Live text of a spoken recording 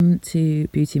To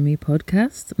Beauty Me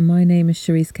podcast. My name is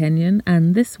Cherise Kenyon,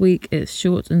 and this week it's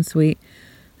short and sweet.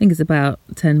 I think it's about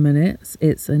 10 minutes.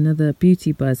 It's another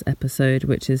Beauty Buzz episode,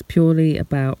 which is purely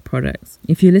about products.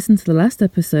 If you listen to the last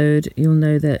episode, you'll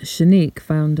know that Shanique,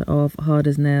 founder of Hard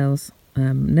as Nails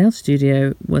Nail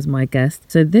Studio, was my guest.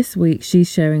 So this week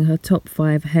she's sharing her top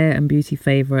 5 hair and beauty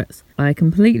favourites. I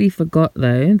completely forgot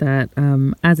though that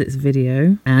as it's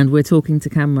video and we're talking to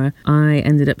camera, I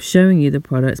ended up showing you the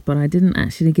products, but I didn't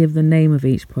actually give the name of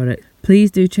each product.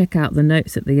 Please do check out the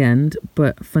notes at the end,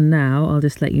 but for now I'll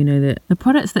just let you know that the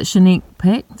products that Shanique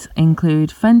picked include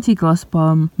Fenty Gloss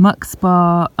Bomb, Muck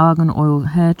Spa Argan Oil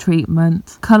Hair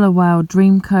Treatment, Colour Wow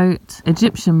Dream Coat,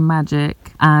 Egyptian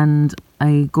Magic, and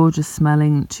a gorgeous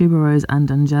smelling Tuberose and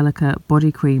Angelica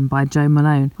body cream by Jo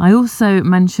Malone. I also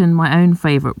mentioned my own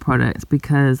favourite products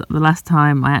because the last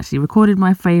time I actually recorded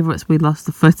my favourites we lost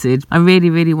the footage. I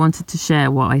really wanted to share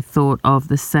what I thought of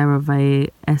the CeraVe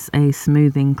SA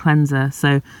Smoothing Cleanser,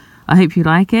 so I hope you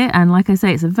like it, and like I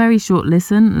say, it's a very short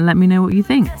listen. Let me know what you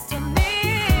think.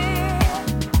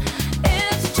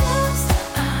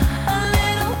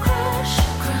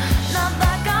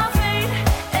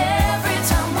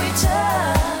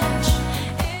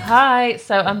 Hi,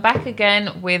 so I'm back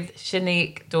again with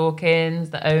Shanique Dawkins,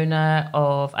 the owner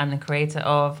of and the creator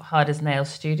of Hard as Nails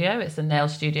Studio. It's a nail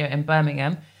studio in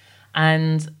Birmingham,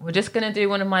 and we're just going to do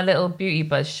one of my little Beauty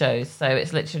Buzz shows. So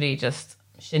it's literally just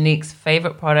Shanique's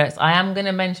favourite products. I am going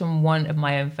to mention one of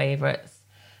my own favourites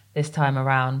this time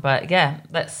around, but yeah,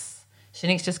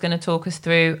 Shanique's just going to talk us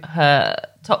through her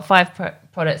top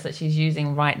 5 products that she's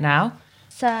using right now.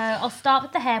 So I'll start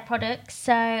with the hair products.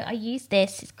 So I use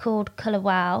this. It's called Colour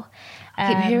Wow.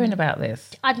 I keep hearing about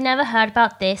this. I'd never heard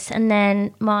about this, and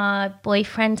then my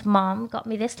boyfriend's mom got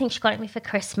me this. I think she got it me for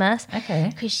Christmas.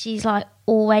 Okay. Because she's like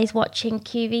always watching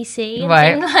QVC and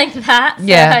right. things like that.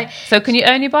 Yeah. So can you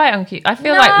only buy it on QVC? I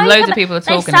feel like loads of people are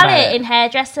talking about it. They sell it in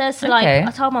hairdressers. So okay. like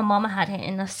I told my mom I had it,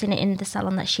 and I've seen it in the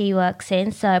salon that she works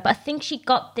in. So, but I think she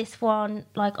got this one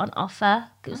like on offer.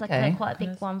 It was like quite a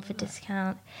big one for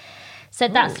discount. So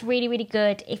that's really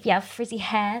good if you have frizzy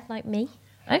hair like me.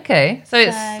 Okay, so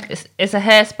it's a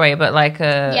hairspray, but like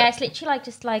a... Yeah, it's literally like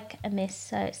just like a mist.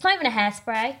 So it's not even a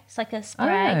hairspray. It's like a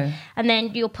spray. And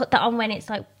then you'll put that on when it's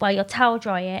like, well, you'll towel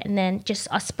dry it. And then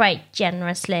I spray it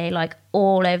generously, like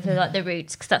all over like the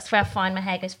roots. Because that's where I find my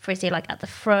hair goes frizzy, like at the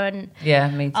front. Yeah,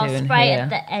 me too. I'll spray it at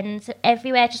the ends,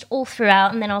 everywhere, just all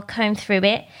throughout. And then I'll comb through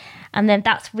it. And then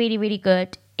that's really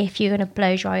good if you're going to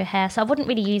blow dry your hair. So I wouldn't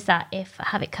really use that if I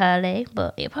have it curly,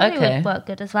 but it probably would work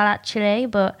good as well actually.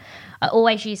 But I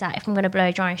always use that if I'm going to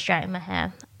blow dry and straighten my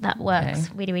hair. That works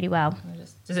really well.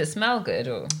 Does it smell good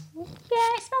or? Yeah,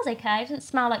 it smells okay. It doesn't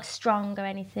smell like strong or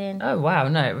anything. Oh wow,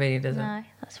 no, it really doesn't. No,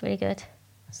 that's really good.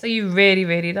 So you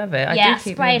really love it. I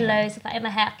spray loads of that in my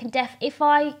hair. If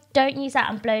I don't use that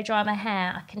and blow dry my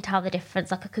hair, I can tell the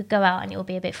difference. Like I could go out and it will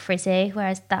be a bit frizzy,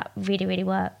 whereas that really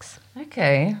works.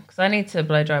 Okay, because I need to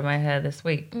blow dry my hair this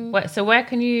week. So where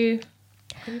can you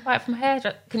buy it from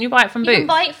Can you buy it from Boots? You can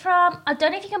buy it from, I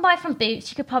don't know if you can buy it from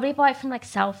Boots. You could probably buy it from like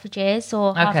Selfridges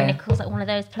or Harvey Nichols, like one of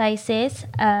those places.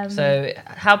 So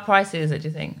how pricey is it, do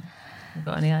you think? You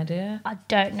got any idea? I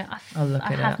don't know.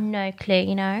 I have no clue,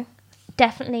 you know.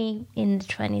 Definitely in the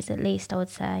 20s at least, I would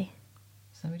say.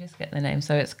 So let me just get the name.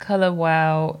 So it's Colour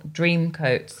Wow Dream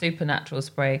Coat Supernatural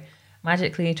Spray.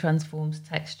 Magically transforms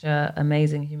texture,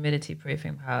 amazing humidity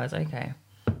proofing powers. Okay.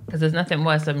 Because there's nothing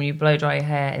worse than when you blow dry your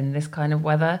hair in this kind of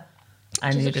weather.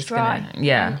 And you're just dry.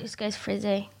 Yeah. And it just goes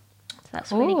frizzy. So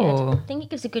that's really good. I think it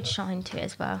gives a good shine to it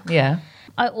as well. Yeah.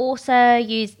 I also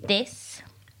use this.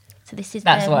 So this is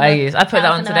That's what I use. I put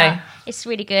that on today. It's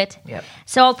really good. Yep.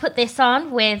 So I'll put this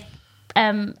on with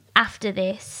after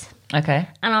this. Okay.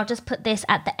 And I'll just put this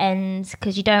at the ends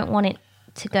because you don't want it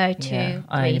to go too greasy.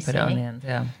 I only put it on the end,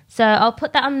 yeah. So I'll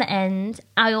put that on the end.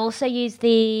 I also use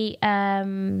the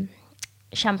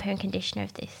shampoo and conditioner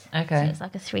of this. Okay. So it's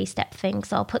like a 3-step thing.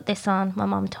 So I'll put this on. My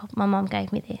mum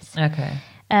gave me this. Okay.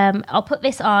 I'll put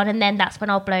this on and then that's when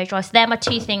I'll blow dry. So they're my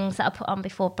 2 things that I put on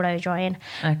before blow drying.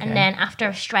 Okay. And then after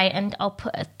I've straightened, I'll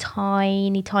put a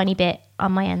tiny bit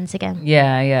on my ends again.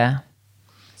 Yeah.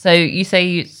 So you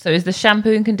say so is the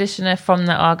shampoo and conditioner from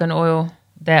the Argan Oil,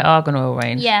 their Argan Oil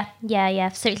range? Yeah.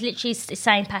 So it's literally the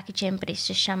same packaging, but it's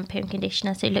just shampoo and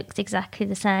conditioner, so it looks exactly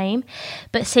the same.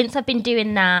 But since I've been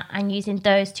doing that and using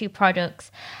those 2 products,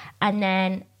 And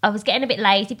then I was getting a bit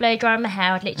lazy blow drying my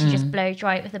hair. I'd literally just blow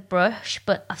dry it with a brush,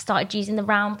 but I've started using the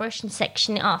round brush and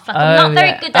sectioning it off. Like, I'm not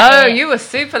very good at it. Oh, you were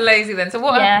super lazy then. So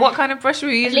what kind of brush were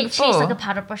you using before? Literally, it's like a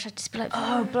paddle brush. I'd just be like,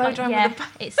 blow drying with a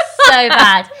paddle. It's so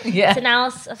bad. Yeah. So now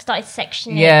I've started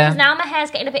sectioning it. Because now my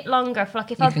hair's getting a bit longer. I feel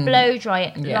like if I blow dry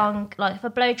it if I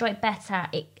blow dry it better,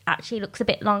 it actually looks a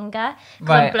bit longer.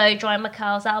 Because I'm blow drying my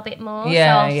curls out a bit more.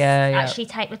 Yeah, so I'll actually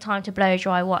take the time to blow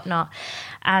dry, whatnot.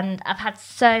 And I've had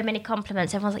so many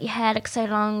compliments. Everyone's like, your hair looks so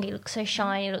long, it looks so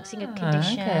shiny, it looks in good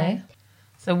condition. Okay.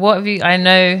 So what have you... I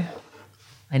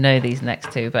know these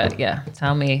next two, but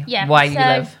tell me why you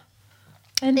love...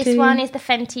 Fenty. This one is the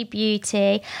Fenty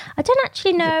Beauty. I don't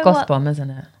actually know Gloss Bomb,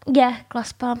 isn't it? Yeah,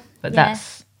 Gloss Bomb. But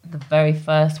that's the very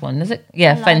first one, is it?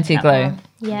 Yeah, Fenty Glow.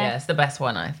 Yeah, it's the best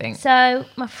one, I think. So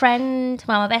my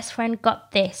best friend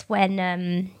got this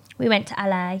when we went to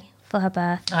LA for her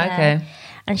birthday. Okay.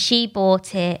 And she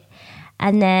bought it.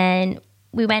 And then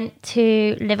we went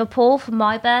to Liverpool for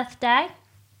my birthday.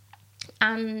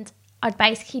 And I'd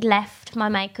basically left my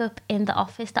makeup in the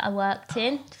office that I worked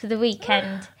in for the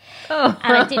weekend. And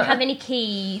I didn't have any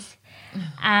keys.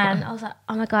 And I was like,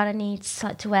 oh my God, I need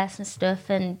to wear some stuff.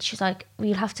 And she's like, well,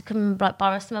 you'll have to come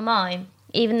borrow some of mine.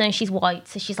 Even though she's white,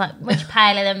 so she's like much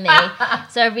paler than me.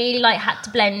 So I really had to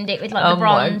blend it with the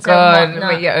bronze. Oh my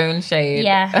God, with your own shade.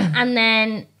 Yeah. And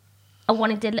then I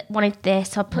wanted this,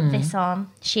 so I put this on.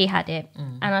 She had it.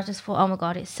 And I just thought, oh my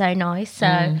God, it's so nice. So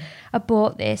I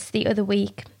bought this the other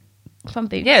week from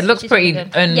Boots. Yeah, it looks pretty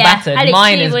unbattered.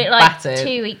 Mine is battered.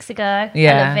 2 weeks ago.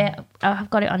 Yeah. I love it. I've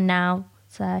got it on now.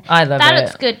 So I love it. That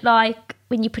looks good,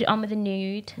 when you put it on with a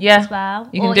nude as well.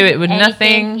 You can do it with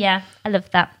anything. Nothing. Yeah, I love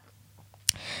that.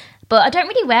 But I don't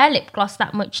really wear lip gloss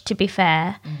that much, to be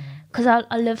fair, because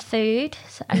I love food,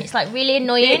 and it's really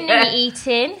annoying when you're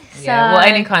eating. So, well,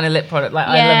 any kind of lip product,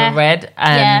 I love a red,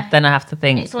 and then I have to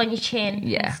think. It's on your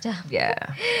chin and stuff. Yeah.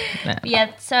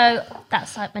 So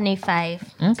that's my new fave.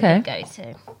 Okay. To go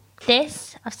to.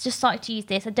 This, I've just started to use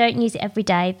this. I don't use it every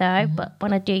day though, but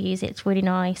when I do use it, it's really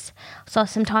nice. So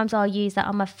sometimes I'll use that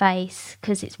on my face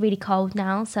because it's really cold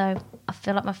now. So I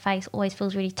feel like my face always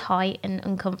feels really tight and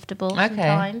uncomfortable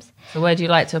sometimes. So where do you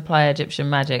like to apply Egyptian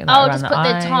magic? I'll just put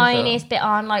the tiniest bit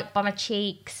on, by my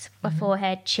cheeks, my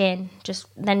forehead, chin. Just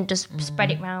spread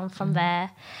it round from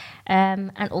there,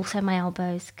 and also my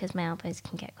elbows because my elbows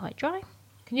can get quite dry.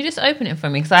 Can you just open it for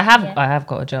me? Because I have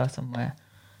got a jar somewhere.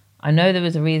 I know there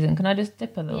was a reason. Can I just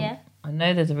dip a little? Yeah. I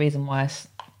know there's a reason why.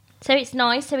 So it's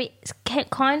nice. So it's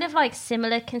kind of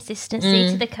similar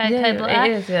consistency to the cocoa butter.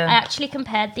 It is, yeah. I actually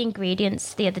compared the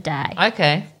ingredients the other day.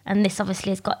 Okay. And this obviously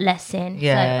has got less in.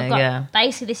 Yeah,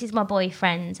 Basically, this is my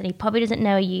boyfriend's, and he probably doesn't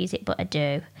know I use it, but I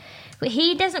do. But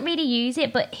he doesn't really use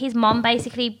it, but his mom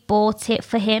basically bought it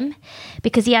for him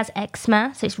because he has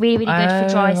eczema. So it's really, really good for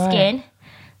dry skin.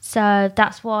 So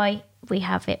that's why we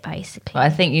have it basically. But I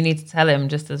think you need to tell him,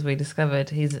 just as we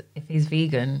discovered, if he's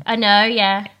vegan. I know,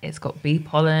 yeah. It's got bee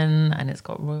pollen and it's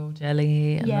got royal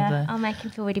jelly. I'll make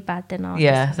him feel really bad then.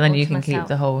 So then you can keep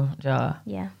the whole jar.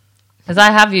 Yeah. Because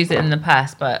I have used it in the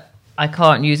past, but I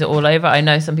can't use it all over. I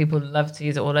know some people love to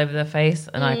use it all over their face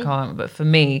and I can't. But for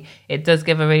me, it does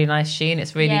give a really nice sheen.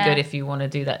 It's really good if you want to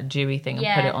do that dewy thing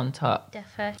and put it on top.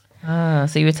 Definitely.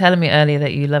 So you were telling me earlier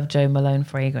that you love Jo Malone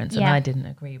fragrance, and I didn't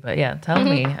agree. But tell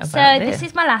me about this. So this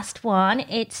is my last one.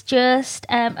 It's just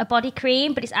a body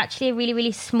cream, but it's actually a really,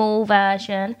 really small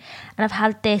version. And I've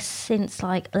had this since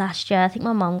last year. I think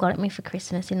my mum got it me for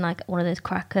Christmas in one of those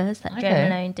crackers that Jo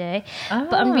Malone do.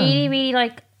 But I'm really,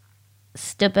 really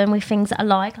stubborn with things that I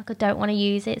like. I don't want to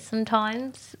use it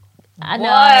sometimes. I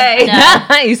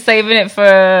know. You're saving it for...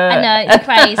 I know, it's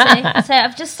crazy. So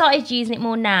I've just started using it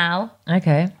more now.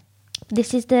 Okay.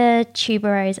 This is the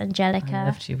Tuberose Angelica. I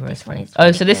love Tuberose. Really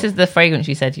so this is the fragrance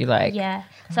you said you like. Yeah.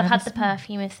 So I've had the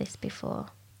perfume of this before.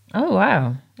 Oh,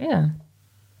 wow. Yeah.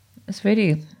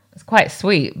 It's quite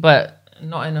sweet, but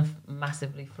not in a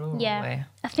massively floral way.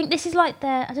 I think this is I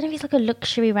don't know if it's a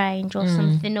luxury range or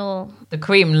something, or... The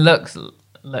cream looks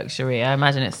luxury. I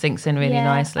imagine it sinks in really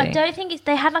nicely. I don't think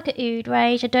they had a oud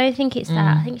range. I don't think it's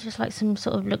that. I think it's just some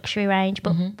sort of luxury range.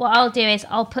 But what I'll do is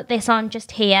I'll put this on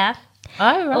just here.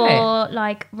 Oh,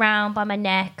 right. Or round by my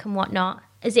neck and whatnot,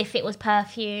 as if it was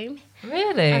perfume.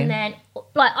 Really? And then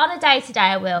on a day-to-day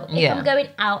I will. If I'm going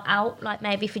out,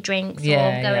 maybe for drinks or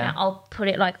going out, I'll put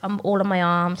it all on my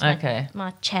arms,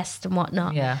 my chest and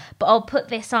whatnot. Yeah. But I'll put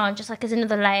this on just as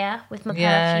another layer with my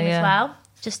perfume as well,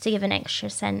 just to give an extra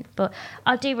scent. But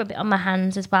I'll do rub it on my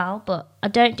hands as well, but I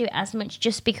don't do it as much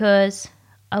just because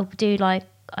I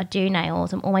do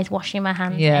nails. I'm always washing my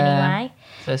hands anyway.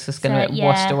 So it's just going to get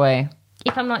washed away.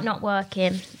 If I'm not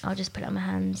working, I'll just put it on my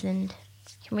hands and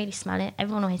can really smell it.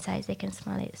 Everyone always says they can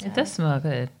smell it. So. It does smell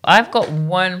good. I've got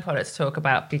one product to talk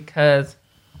about because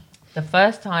the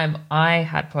first time I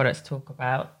had products to talk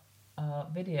about,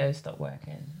 video stopped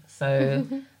working. So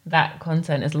that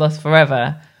content is lost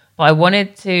forever. But I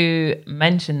wanted to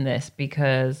mention this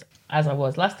because as I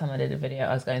was last time I did a video,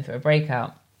 I was going through a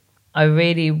breakout. I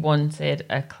really wanted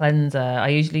a cleanser. I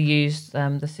usually use the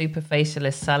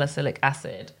Superfacialist Salicylic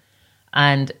Acid,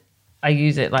 and I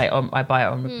use it I buy it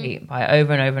on repeat, buy it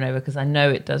over and over and over because I know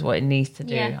it does what it needs to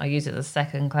do. I use it as a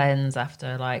second cleanse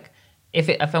after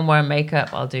if I'm wearing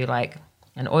makeup, I'll do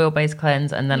an oil-based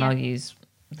cleanse and then I'll use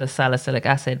the salicylic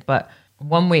acid. But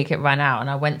 1 week it ran out and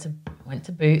I went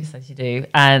to Boots, as you do,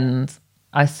 and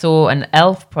I saw an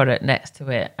e.l.f. product next to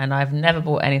it, and I've never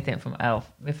bought anything from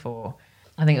e.l.f. before.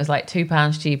 I think it was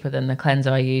 £2 cheaper than the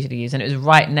cleanser I usually use, and it was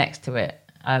right next to it.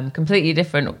 Completely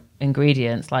different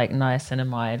ingredients like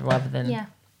niacinamide rather than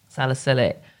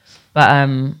salicylic. But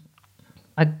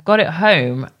I got it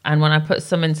home, and when I put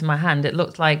some into my hand, it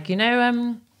looked like,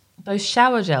 those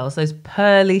shower gels, those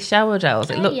pearly shower gels.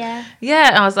 It looked,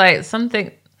 and I was like,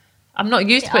 I'm not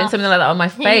used to putting something like that on my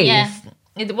face.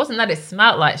 It wasn't that it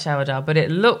smelled like shower gel, but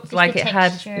it looked just like it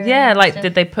had,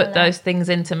 did they put those things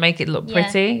in to make it look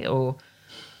pretty?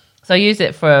 So I used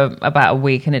it for about a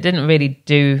week, and it didn't really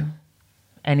do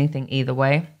anything either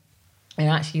way. It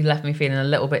actually left me feeling a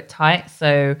little bit tight.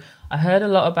 So I heard a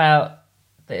lot about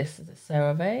this. Is it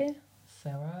CeraVe?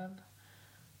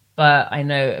 But I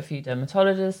know a few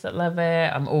dermatologists that love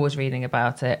it. I'm always reading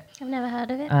about it. I've never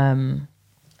heard of it.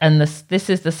 And this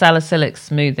is the salicylic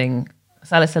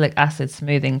acid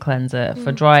smoothing cleanser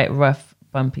for dry, rough,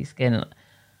 bumpy skin.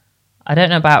 I don't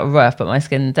know about rough, but my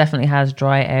skin definitely has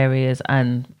dry areas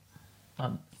and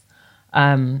bumps.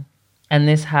 And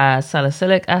this has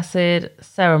salicylic acid,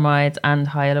 ceramides, and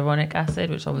hyaluronic acid,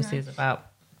 which obviously is about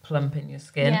plumping your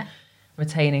skin,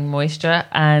 retaining moisture.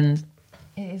 And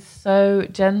it is so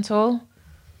gentle,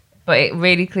 but it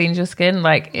really cleans your skin.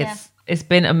 It's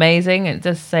been amazing. It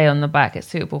does say on the back it's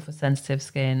suitable for sensitive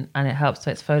skin, and it helps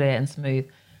to exfoliate and smooth.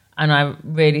 And I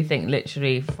really think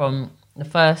literally from the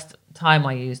first time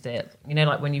I used it,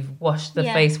 when you've washed the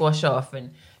face wash off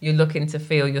and you're looking to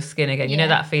feel your skin again, you know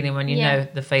that feeling when you know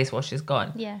the face wash is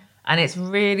gone. And it's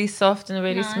really soft and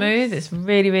really smooth. It's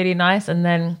really, really nice, and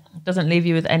then it doesn't leave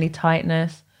you with any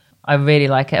tightness. I really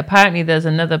like it. Apparently there's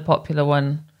another popular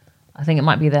one. I think it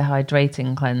might be their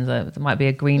hydrating cleanser. It might be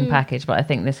a green package, but I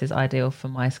think this is ideal for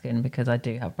my skin because I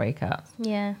do have breakouts.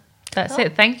 Yeah. That's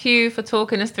it. Thank you for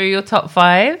talking us through your top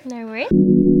 5. No worries.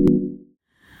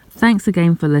 Thanks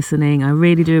again for listening. I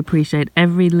really do appreciate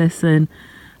every listen,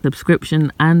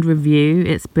 subscription and review.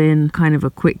 It's been kind of a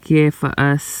quick year for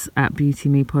us at Beauty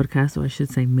Me Podcast, or I should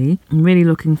say me. I'm really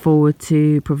looking forward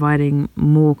to providing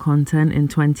more content in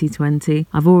 2020.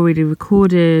 I've already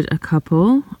recorded a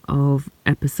couple of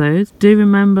episodes. Do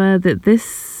remember that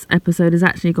this episode has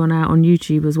actually gone out on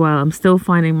YouTube as well. I'm still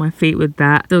finding my feet with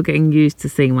that, still getting used to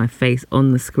seeing my face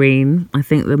on the screen. I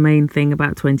think the main thing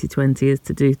about 2020 is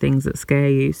to do things that scare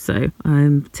you, so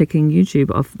I'm ticking YouTube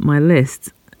off my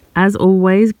list. As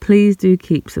always, please do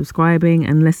keep subscribing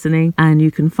and listening, and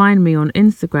you can find me on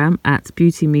Instagram at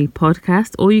Beauty Me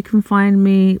Podcast, or you can find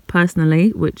me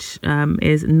personally, which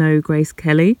is No Grace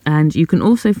Kelly, and you can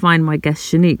also find my guest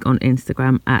Shanique on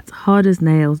Instagram at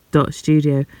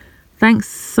hardasnails.studio. Thanks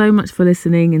so much for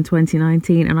listening in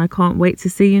 2019, and I can't wait to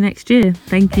see you next year.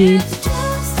 Thank you.